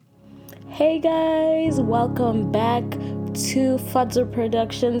Hey guys, welcome back to Fudzo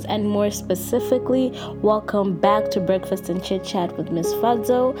Productions, and more specifically, welcome back to Breakfast and Chit Chat with Miss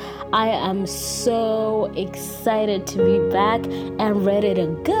Fudzo. I am so excited to be back and ready to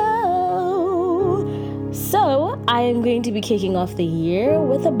go. So, I am going to be kicking off the year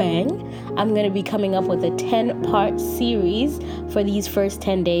with a bang. I'm going to be coming up with a 10-part series for these first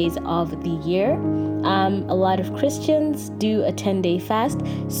 10 days of the year. A lot of Christians do a 10-day fast,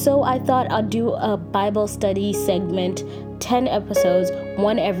 so I thought I'll do a Bible study segment, 10 episodes,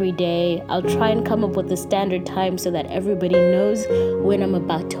 one every day. I'll try and come up with a standard time so that everybody knows when I'm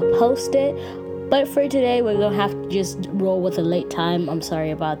about to post it. But for today, we're going to have to just roll with a late time. I'm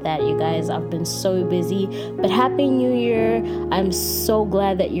sorry about that, you guys. I've been so busy. But Happy New Year. I'm so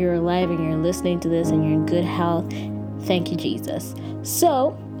glad that you're alive and you're listening to this and you're in good health. Thank you, Jesus.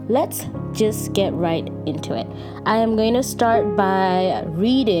 So, let's just get right into it. I am going to start by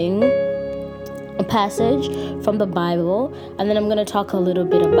reading a passage from the Bible, and then I'm going to talk a little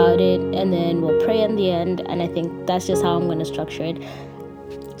bit about it, and then we'll pray in the end, and I think that's just how I'm going to structure it.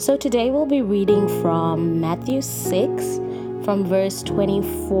 So today we'll be reading from Matthew 6, from verse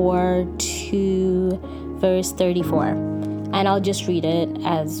 24 to verse 34. And I'll just read it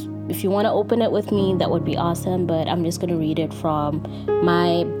as, if you want to open it with me, that would be awesome, but I'm just going to read it from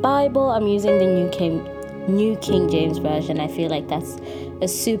my Bible. I'm using the New King James Version. I feel like that's a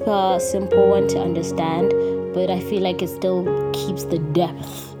super simple one to understand, but I feel like it still keeps the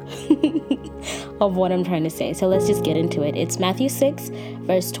depth of what I'm trying to say. So let's just get into it. It's Matthew 6,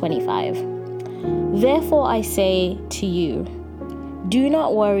 verse 25. Therefore I say to you, do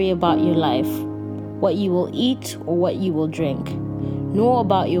not worry about your life, what you will eat or what you will drink, nor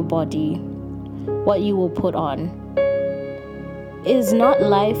about your body, what you will put on. Is not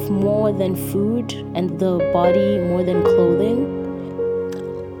life more than food, and the body more than clothing?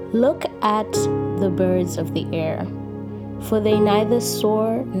 Look at the birds of the air, for they neither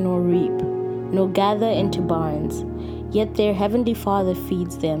sow nor reap, nor gather into barns, yet their heavenly Father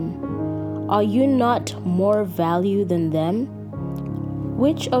feeds them. Are you not more value than them?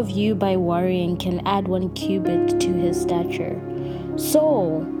 Which of you by worrying can add 1 cubit to his stature?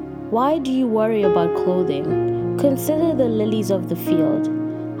 So, why do you worry about clothing? Consider the lilies of the field,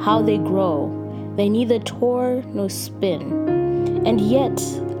 how they grow. They neither toil nor spin. And yet,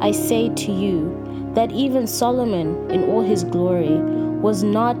 I say to you, that even Solomon in all his glory was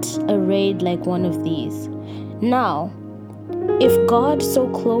not arrayed like one of these. Now, if God so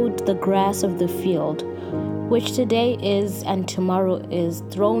clothed the grass of the field, which today is and tomorrow is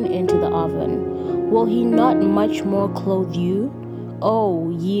thrown into the oven, will he not much more clothe you, O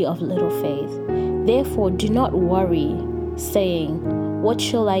ye of little faith? Therefore do not worry, saying, what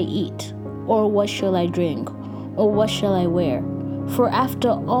shall I eat? Or what shall I drink? Or what shall I wear? For after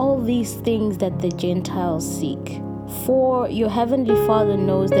all these things that the Gentiles seek. For your heavenly Father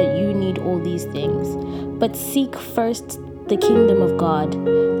knows that you need all these things. But seek first the kingdom of God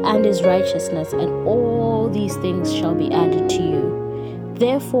and his righteousness, and all these things shall be added to you.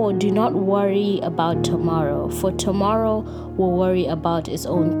 Therefore do not worry about tomorrow, for tomorrow will worry about its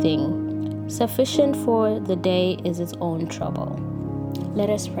own thing. Sufficient for the day is its own trouble. Let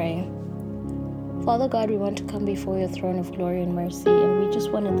us pray. Father God, we want to come before your throne of glory and mercy, and we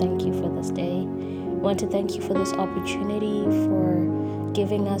just want to thank you for this day. We want to thank you for this opportunity, for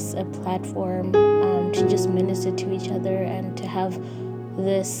giving us a platform to just minister to each other and to have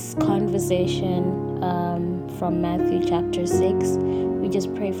this conversation from Matthew chapter 6. We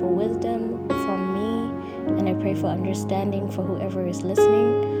just pray for wisdom from me, and I pray for understanding for whoever is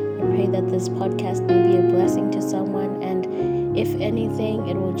listening. I pray that this podcast may be a blessing to someone, and if anything,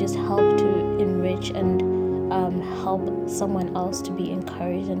 it will just help to enrich and help someone else to be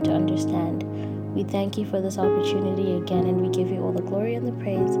encouraged and to understand. We thank you for this opportunity again, and we give you all the glory and the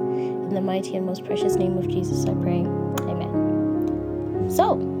praise. In the mighty and most precious name of Jesus, I pray. Amen.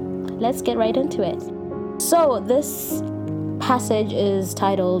 So, let's get right into it. So, this passage is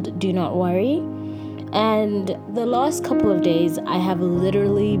titled, Do Not Worry. And the last couple of days, I have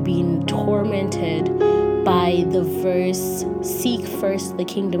literally been tormented by the verse, seek first the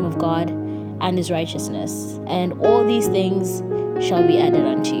kingdom of God and his righteousness, and all these things shall be added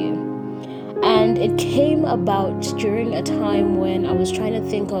unto you. And it came about during a time when I was trying to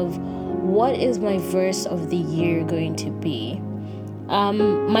think of what is my verse of the year going to be.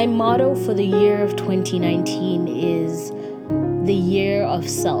 My motto for the year of 2019 is the year of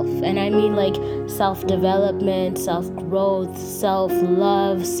self, and I mean like self-development, self-growth,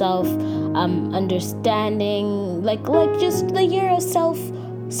 self-love, self-understanding, like just the year of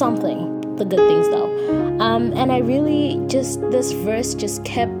self-something, the good things though. And I really just, this verse just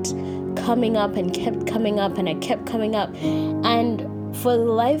kept coming up and kept coming up, and I kept coming up. And for the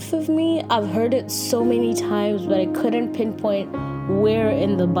life of me, I've heard it so many times, but I couldn't pinpoint where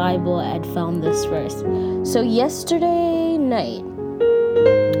in the Bible I'd found this verse. So yesterday night,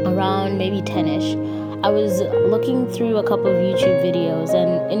 around maybe 10ish, I was looking through a couple of YouTube videos,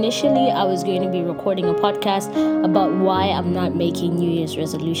 and initially I was going to be recording a podcast about why I'm not making New Year's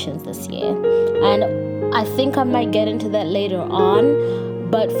resolutions this year. And I think I might get into that later on,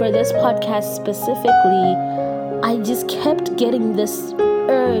 but for this podcast specifically, I just kept getting this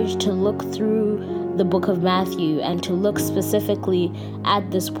urge to look through the book of Matthew and to look specifically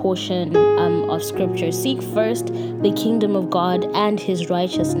at this portion of scripture. Seek first the kingdom of God and his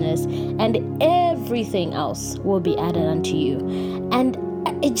righteousness, and everything else will be added unto you. And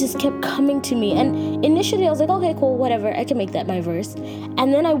it just kept coming to me. And initially I was like, okay, cool, whatever, I can make that my verse.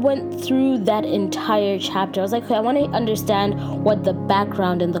 And then I went through that entire chapter. I was like, okay, I want to understand what the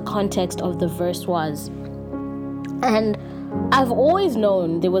background and the context of the verse was. And I've always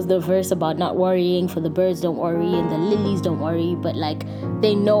known there was the verse about not worrying, for the birds don't worry and the lilies don't worry, but like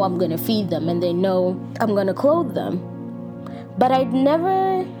they know I'm going to feed them and they know I'm going to clothe them. But I don't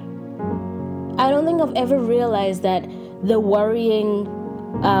think I've ever realized that the worrying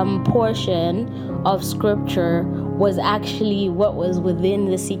portion of scripture was actually what was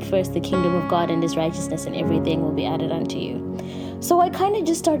within the seek first the kingdom of God and his righteousness, and everything will be added unto you. So I kind of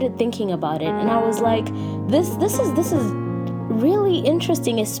just started thinking about it, and I was like, this is really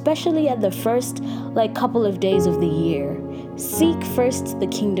interesting, especially at the first couple of days of the year. Seek first the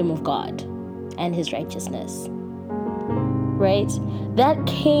kingdom of God and his righteousness. Right? That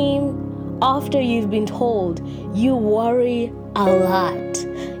came after you've been told you worry a lot.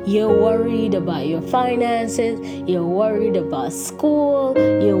 You're worried about your finances, you're worried about school,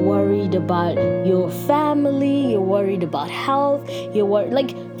 you're worried about your family, you're worried about health,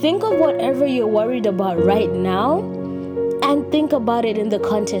 think of whatever you're worried about right now and think about it in the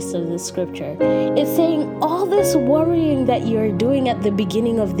context of the scripture. It's saying all this worrying that you're doing at the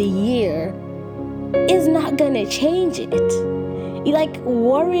beginning of the year is not gonna change it.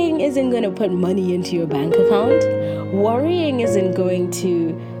 Worrying isn't going to put money into your bank account. Worrying isn't going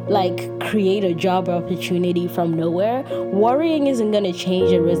to create a job opportunity from nowhere. Worrying isn't going to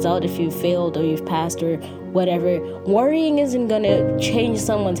change a result if you failed or you've passed or whatever. Worrying isn't going to change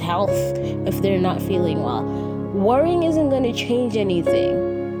someone's health if they're not feeling well. Worrying isn't going to change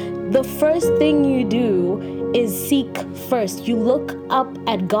anything. The first thing you do is seek first. You look up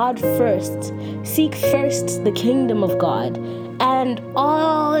at God first. Seek first the kingdom of God and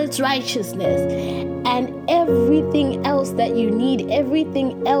all its righteousness, and everything else that you need,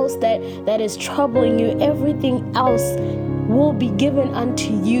 everything else that is troubling you, everything else will be given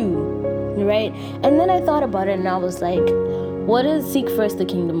unto you, right? And then I thought about it and I was like, what does seek first the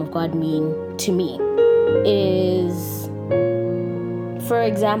kingdom of God mean to me? Is, for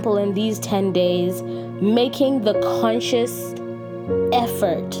example, in these 10 days, making the conscious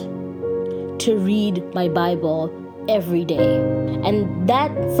effort to read my Bible every day. And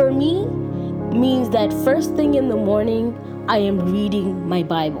that for me means that first thing in the morning, I am reading my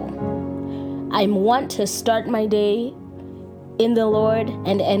Bible. I want to start my day in the Lord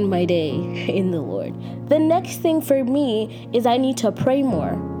and end my day in the Lord. The next thing for me is I need to pray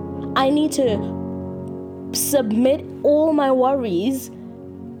more. I need to submit all my worries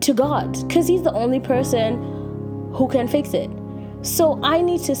to God, because he's the only person who can fix it. So I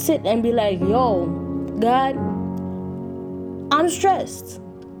need to sit and be like, yo, God, I'm stressed.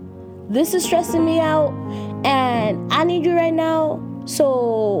 This is stressing me out and I need you right now.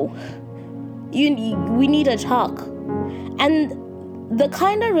 So we need to talk. And the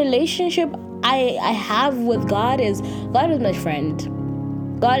kind of relationship I have with God is my friend.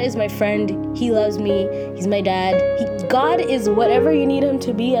 God is my friend. He loves me. He's my dad. God is whatever you need him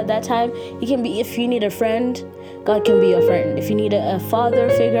to be at that time. He can be, if you need a friend, God can be your friend. If you need a father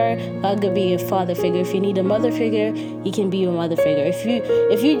figure, God can be your father figure. If you need a mother figure, he can be your mother figure.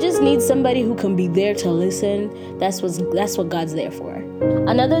 If you just need somebody who can be there to listen, that's what God's there for.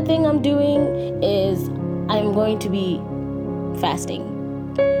 Another thing I'm doing is I'm going to be fasting.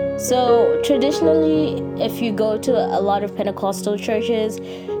 So traditionally, if you go to a lot of Pentecostal churches,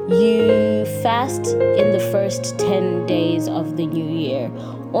 you fast in the first 10 days of the new year.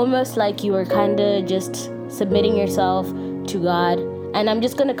 Almost like you are kind of just submitting yourself to God. And I'm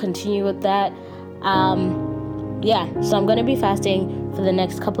just going to continue with that. So I'm going to be fasting for the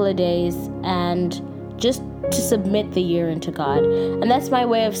next couple of days and just to submit the year into God. And that's my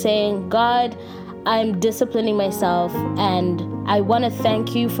way of saying, God, I'm disciplining myself and I want to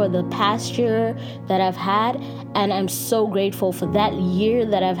thank you for the past year that I've had, and I'm so grateful for that year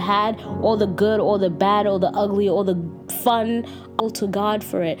that I've had, all the good, all the bad, all the ugly, all the fun, all to God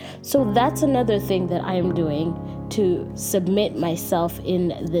for it. So that's another thing that I am doing to submit myself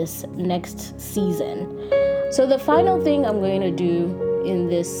in this next season. So the final thing I'm going to do in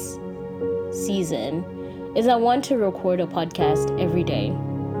this season is I want to record a podcast every day,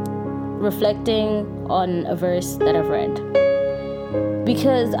 reflecting on a verse that I've read.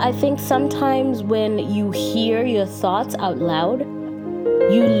 Because I think sometimes when you hear your thoughts out loud,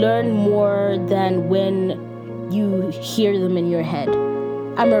 you learn more than when you hear them in your head.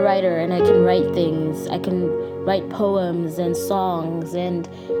 I'm a writer and I can write things. I can write poems and songs and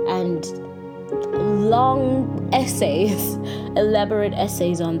long essays, elaborate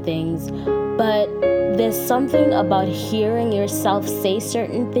essays on things. But there's something about hearing yourself say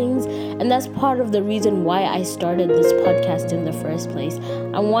certain things, and that's part of the reason why I started this podcast in the first place.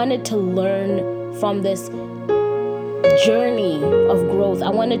 I wanted to learn from this journey of growth. I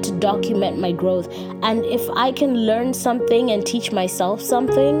wanted to document my growth, and if I can learn something and teach myself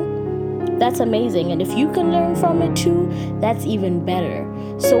something, that's amazing. And if you can learn from it too, that's even better.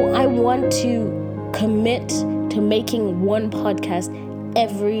 So I want to commit to making one podcast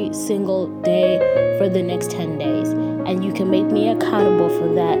every single day for the next 10 days. And you can make me accountable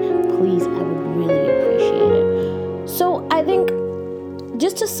for that. Please, I would really appreciate it. So I think,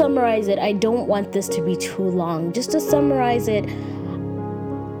 just to summarize it, I don't want this to be too long. Just to summarize it,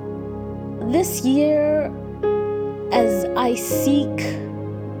 this year, as I seek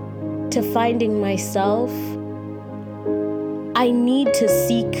to finding myself, I need to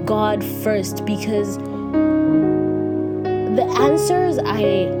seek God first, because the answers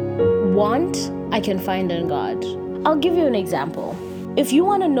I want, I can find in God. I'll give you an example. If you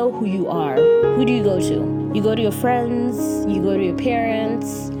want to know who you are, who do you go to? You go to your friends, you go to your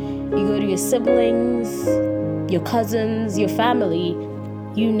parents, you go to your siblings, your cousins, your family,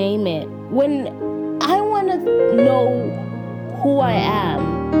 you name it. When I want to know who I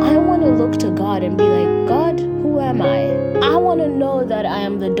am, I want to look to God and be like, God, who am I? I want to know that I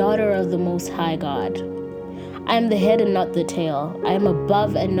am the daughter of the Most High God. I am the head and not the tail. I am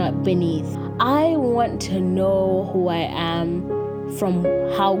above and not beneath. I want to know who I am from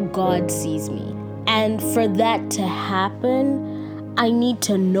how God sees me. And for that to happen, I need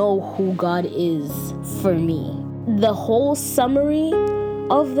to know who God is for me. The whole summary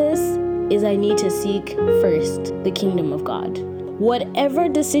of this is I need to seek first the kingdom of God. Whatever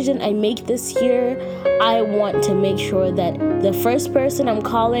decision I make this year, I want to make sure that the first person I'm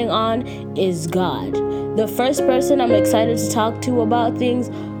calling on is God. The first person I'm excited to talk to about things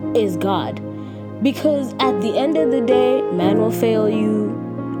is God. Because at the end of the day, man will fail you.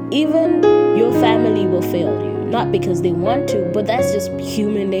 Even your family will fail you. Not because they want to, but that's just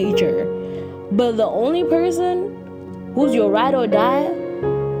human nature. But the only person who's your ride or die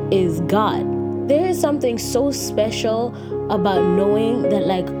is God. There is something so special about knowing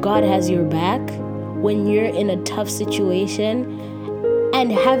that God has your back when you're in a tough situation,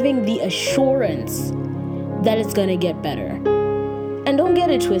 and having the assurance that it's gonna get better. And don't get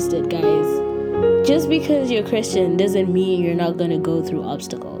it twisted, guys. Just because you're Christian doesn't mean you're not gonna go through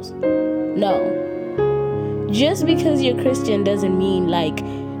obstacles. No. Just because you're Christian doesn't mean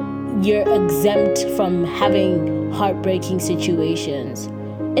you're exempt from having heartbreaking situations.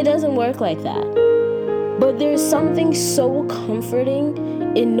 It doesn't work like that. But there's something so comforting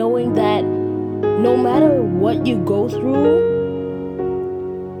in knowing that no matter what you go through,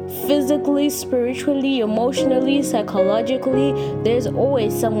 physically, spiritually, emotionally, psychologically, there's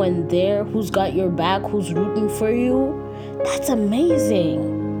always someone there who's got your back, who's rooting for you. That's amazing.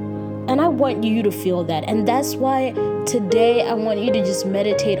 And I want you to feel that. And that's why today I want you to just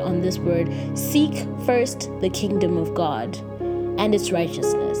meditate on this word. Seek first the kingdom of God and its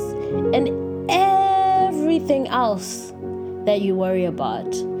righteousness. And everything else that you worry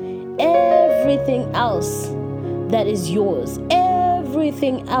about, everything else that is yours,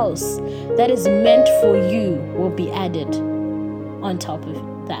 everything else that is meant for you will be added on top of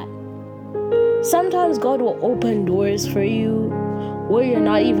that. Sometimes God will open doors for you where you're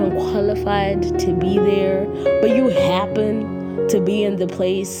not even qualified to be there, but you happen to be in the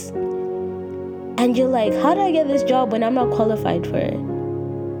place. And you're like, how did I get this job when I'm not qualified for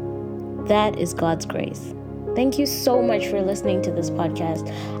it? That is God's grace. Thank you so much for listening to this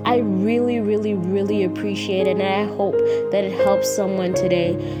podcast. I really, really, really appreciate it, and I hope that it helps someone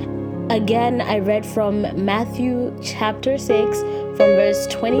today. Again, I read from Matthew chapter 6, from verse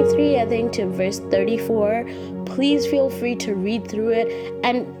 23, I think, to verse 34. Please feel free to read through it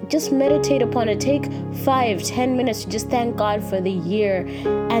and just meditate upon it. Take 5-10 minutes to just thank God for the year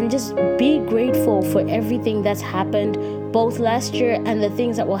and just be grateful for everything that's happened both last year and the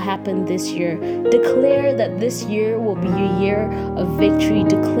things that will happen this year. Declare that this year will be a year of victory.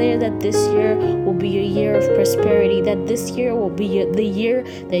 Declare that this year will be a year of prosperity, that this year will be the year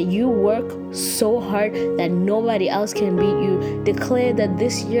that you work so hard that nobody else can beat you. Declare that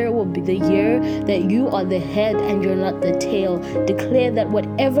this year will be the year that you are the head and you're not the tail. Declare that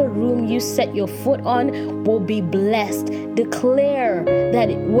whatever room you set your foot on will be blessed. Declare that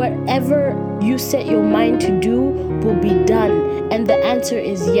whatever you set your mind to do will be done. And the answer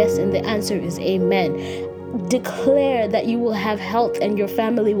is yes, and the answer is amen. Declare that you will have health and your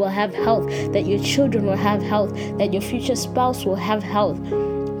family will have health, that your children will have health, that your future spouse will have health.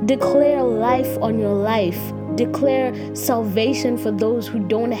 Declare life on your life. Declare salvation for those who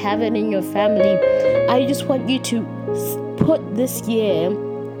don't have it in your family. I just want you to put this year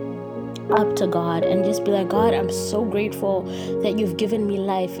up to God and just be like, God, I'm so grateful that you've given me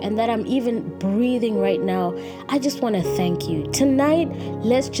life and that I'm even breathing right now. I just want to thank you. Tonight,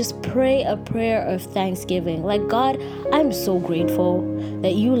 let's just pray a prayer of thanksgiving. Like, God, I'm so grateful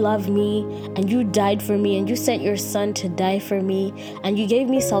that you love me and you died for me and you sent your son to die for me and you gave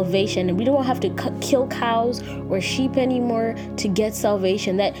me salvation, and we don't have to kill cows or sheep anymore to get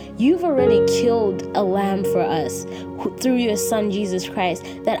salvation, that you've already killed a lamb for us through your son Jesus Christ,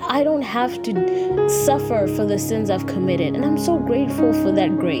 that I don't have to suffer for the sins I've committed. And I'm so grateful for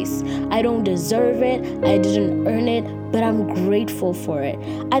that grace. I don't deserve it, I didn't earn it, but I'm grateful for it.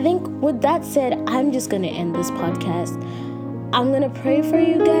 I think with that said, I'm just gonna end this podcast. I'm gonna pray for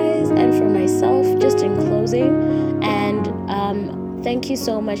you guys and for myself just in closing, and thank you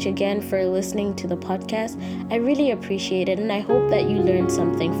so much again for listening to the podcast. I really appreciate it, and I hope that you learned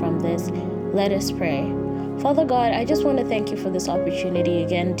something from this. Let us pray. Father God, I just want to thank you for this opportunity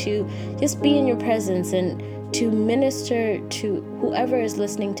again to just be in your presence and to minister to whoever is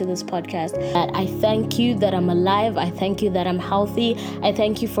listening to this podcast. I thank you that I'm alive. I thank you that I'm healthy. I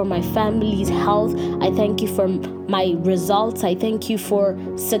thank you for my family's health. I thank you for my results. I thank you for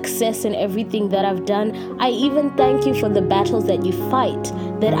success in everything that I've done. I even thank you for the battles that you fight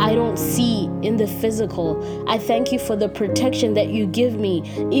that I don't see in the physical. I thank you for the protection that you give me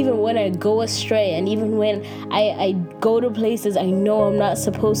even when I go astray and even when I go to places I know I'm not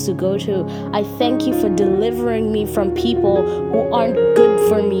supposed to go to. I thank you for delivering me from people who aren't good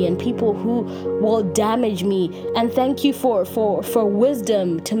for me and people who will damage me. And thank you for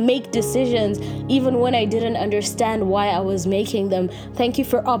wisdom to make decisions even when I didn't understand why I was making them. Thank you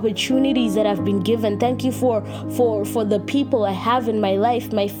for opportunities that I've been given. Thank you for the people I have in my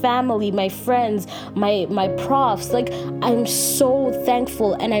life, my family, my friends, my profs. Like, I'm so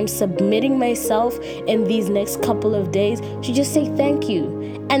thankful, and I'm submitting myself in these next couple of days to just say thank you.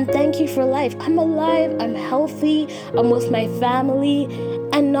 And thank you for life. I'm alive, I'm healthy, I'm with my family,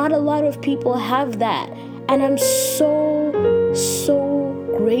 and not a lot of people have that. And I'm so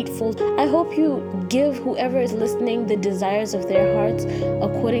grateful. I hope you give whoever is listening the desires of their hearts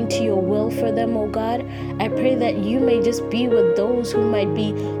according to your will for them, oh God. I pray that you may just be with those who might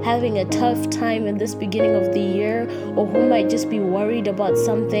be having a tough time in this beginning of the year, or who might just be worried about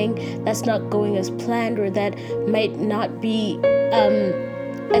something that's not going as planned, or that might not be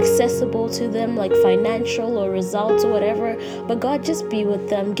accessible to them, like financial or results or whatever. But God, just be with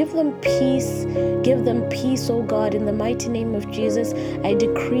them. Give them peace, oh God, in the mighty name of Jesus. I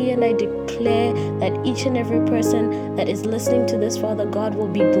decree and I declare that each and every person that is listening to this, Father God, will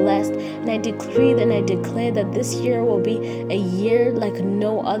be blessed. And I decree and I declare that this year will be a year like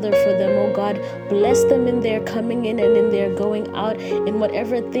no other for them, oh God. Bless them in their coming in and in their going out, in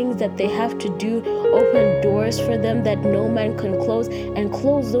whatever things that they have to do. Open doors for them that no man can close, and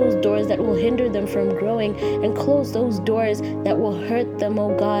close those doors that will hinder them from growing, and close those doors that will hurt them,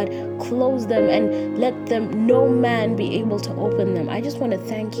 oh God. Close them and let them, no man be able to open them. I just want to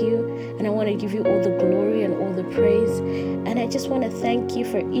thank you, and I want to give you all the glory and all the praise. And I just want to thank you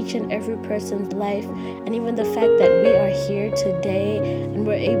for each and every person's life, and even the fact that we are here today and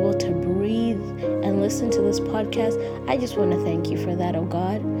we're able to breathe and listen to this podcast. I just want to thank you for that, oh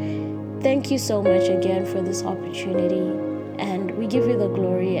God. Thank you so much again for this opportunity, and we give you the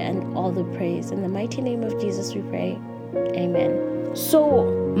glory and all the praise. In the mighty name of Jesus we pray. Amen. So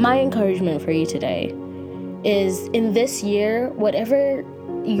my encouragement for you today is, in this year, whatever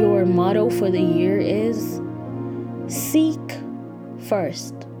your motto for the year is, seek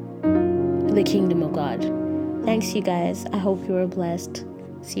first the kingdom of God. Thanks, you guys. I hope you are blessed.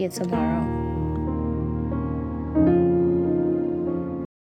 See you tomorrow.